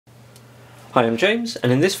Hi, I'm James,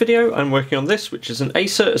 and in this video I'm working on this, which is an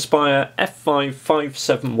Acer Aspire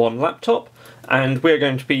F5-571 laptop, and we're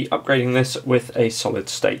going to be upgrading this with a solid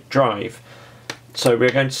state drive. So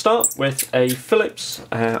we're going to start with a Phillips,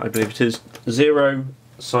 I believe it is 0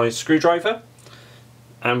 size screwdriver,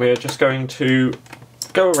 and we're just going to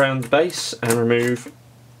go around the base and remove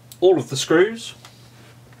all of the screws.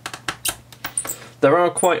 There are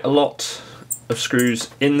quite a lot of screws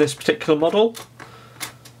in this particular model,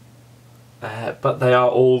 but they are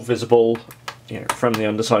all visible, from the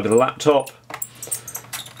underside of the laptop.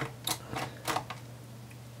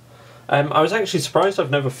 I was actually surprised I've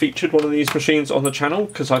never featured one of these machines on the channel,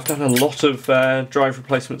 because I've done a lot of drive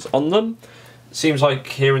replacements on them. It seems like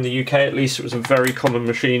here in the UK at least it was a very common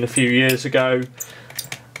machine a few years ago.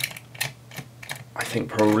 I think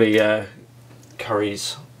probably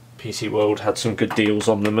Curry's PC World had some good deals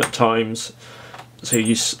on them at times, so you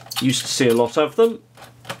used to see a lot of them.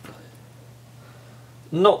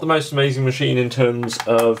 Not the most amazing machine in terms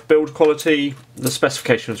of build quality. The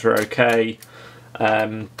specifications were okay,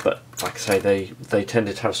 but like I say, they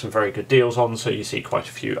tended to have some very good deals on, so you see quite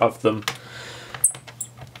a few of them.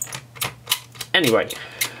 Anyway,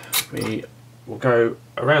 we will go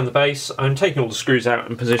around the base. I'm taking all the screws out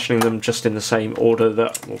and positioning them just in the same order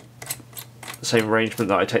the same arrangement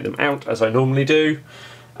that I take them out as I normally do.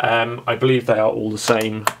 I believe they are all the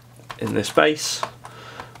same in this base,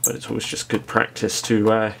 but it's always just good practice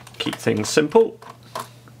to keep things simple.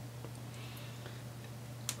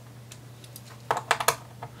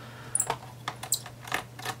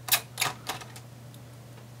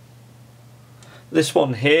 This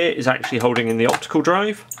one here is actually holding in the optical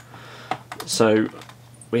drive, so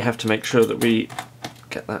we have to make sure that we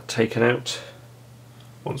get that taken out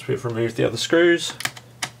once we've removed the other screws.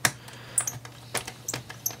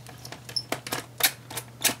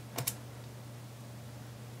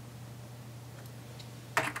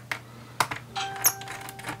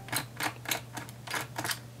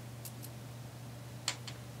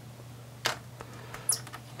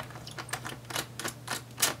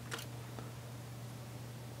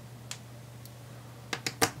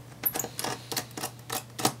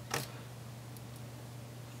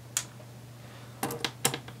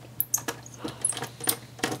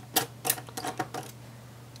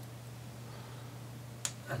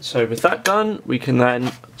 So with that done, we can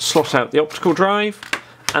then slot out the optical drive,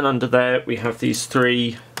 and under there we have these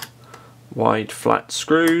 3 wide flat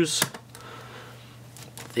screws.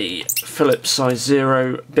 The Phillips size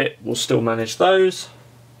 0 bit will still manage those.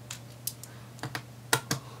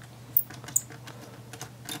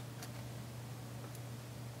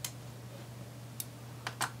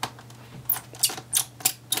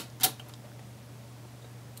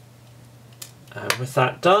 And with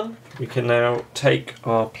that done, we can now take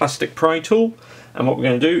our plastic pry tool, and what we're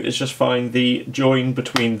going to do is just find the join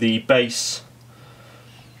between the base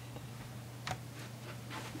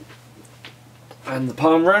and the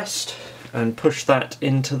palm rest and push that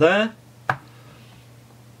into there.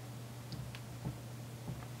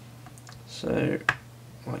 So,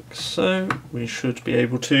 like so, we should be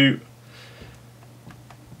able to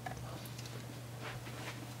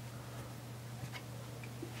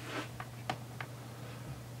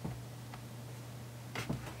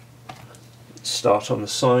start on the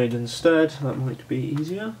side instead, that might be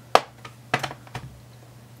easier. A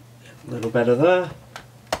little better there.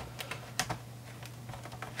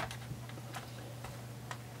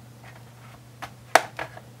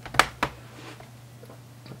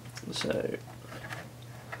 So,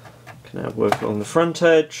 can now work along the front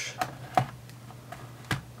edge.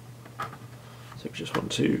 So we just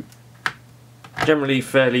want to, generally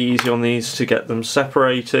fairly easy on these to get them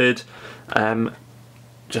separated.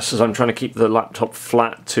 Just as I'm trying to keep the laptop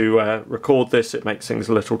flat to record this, it makes things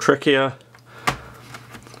a little trickier.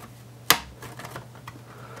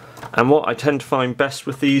 And what I tend to find best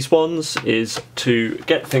with these ones is to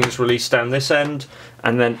get things released down this end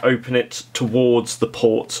and then open it towards the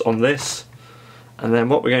ports on this. And then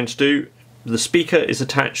what we're going to do, the speaker is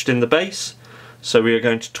attached in the base, so we are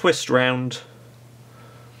going to twist round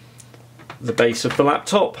the base of the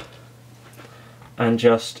laptop and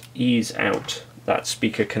just ease out that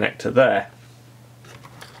speaker connector there.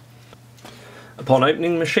 Upon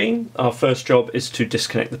opening the machine, our first job is to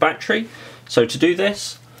disconnect the battery. So to do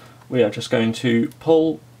this, we are just going to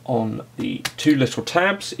pull on the 2 little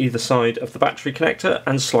tabs either side of the battery connector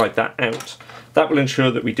and slide that out. That will ensure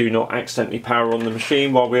that we do not accidentally power on the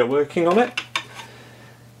machine while we are working on it.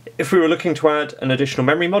 If we were looking to add an additional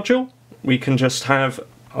memory module, we can just have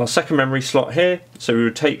our second memory slot here. So we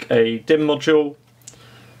would take a DIMM module,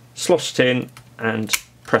 slot it in and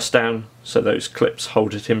press down so those clips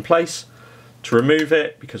hold it in place. To remove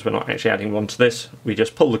it, because we're not actually adding one to this, we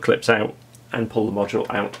just pull the clips out and pull the module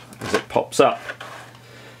out as it pops up.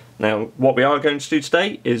 Now what we are going to do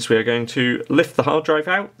today is we are going to lift the hard drive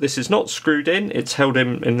out. This is not screwed in, it's held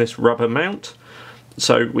in this rubber mount.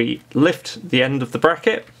 So we lift the end of the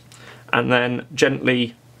bracket and then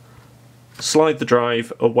gently slide the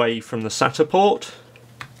drive away from the SATA port.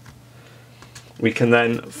 We can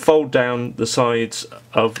then fold down the sides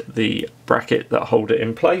of the bracket that hold it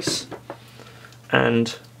in place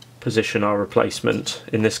and position our replacement,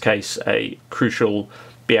 in this case a Crucial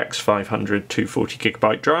BX500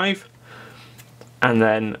 240GB drive, and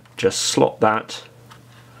then just slot that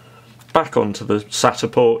back onto the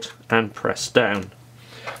SATA port and press down.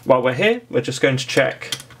 While we're here, we're just going to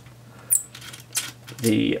check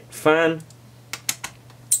the fan.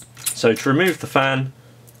 So to remove the fan,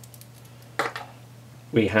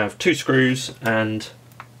 we have 2 screws and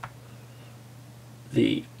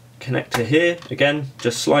the connector here. Again,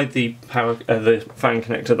 just slide the fan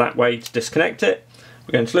connector that way to disconnect it.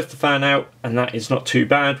 We're going to lift the fan out, and that is not too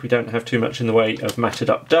bad. We don't have too much in the way of matted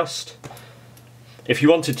up dust. If you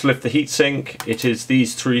wanted to lift the heatsink, it is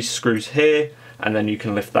these 3 screws here, and then you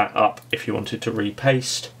can lift that up if you wanted to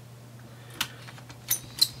repaste.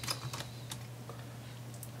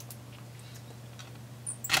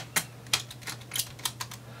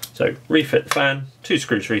 So refit the fan, 2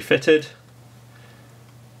 screws refitted.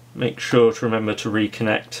 Make sure to remember to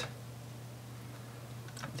reconnect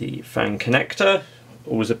the fan connector.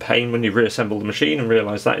 Always a pain when you reassemble the machine and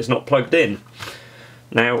realise that is not plugged in.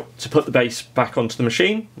 Now, to put the base back onto the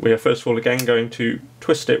machine, we are first of all again going to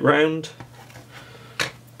twist it round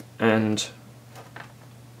and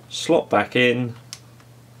slot back in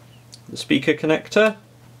the speaker connector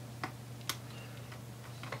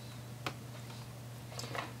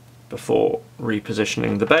before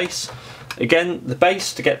repositioning the base. Again, the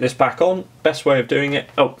base, to get this back on, best way of doing it,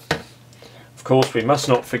 of course we must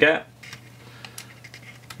not forget,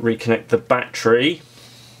 reconnect the battery,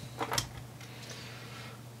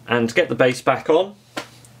 and to get the base back on,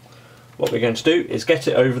 what we're going to do is get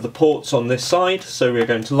it over the ports on this side. So we're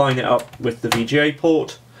going to line it up with the VGA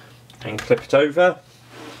port and clip it over,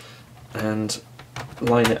 and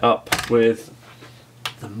line it up with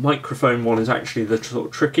the microphone one is actually the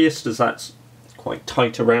trickiest, as that's quite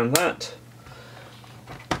tight around that.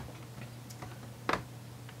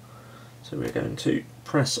 So we're going to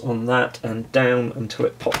press on that and down until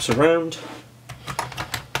it pops around.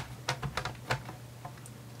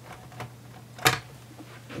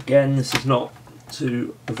 Again, this is not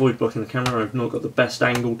to avoid blocking the camera, I've not got the best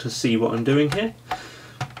angle to see what I'm doing here.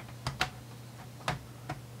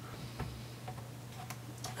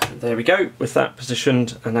 And there we go, with that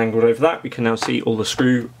positioned and angled over that, we can now see all the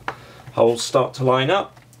screw holes start to line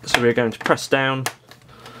up. So we're going to press down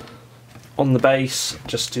on the base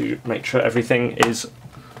just to make sure everything is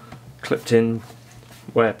clipped in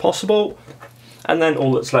where possible, and then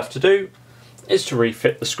all that's left to do is to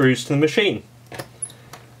refit the screws to the machine.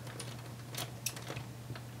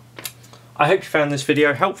 I hope you found this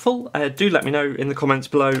video helpful. Do let me know in the comments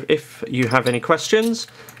below if you have any questions.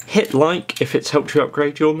 Hit like if it's helped you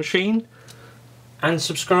upgrade your machine, and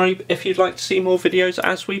subscribe if you'd like to see more videos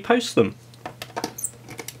as we post them.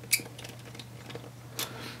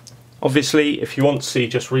 Obviously, if you want to see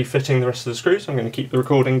just refitting the rest of the screws, I'm going to keep the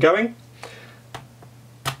recording going.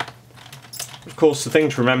 Of course, the thing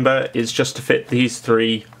to remember is just to fit these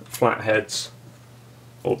 3 flatheads,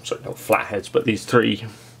 or sorry, not flatheads, but these 3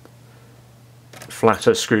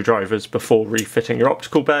 flatter screwdrivers before refitting your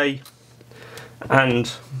optical bay,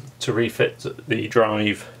 and to refit the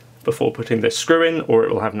drive before putting this screw in, or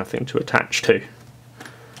it will have nothing to attach to.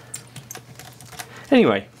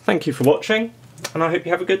 Anyway, thank you for watching, and I hope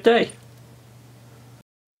you have a good day.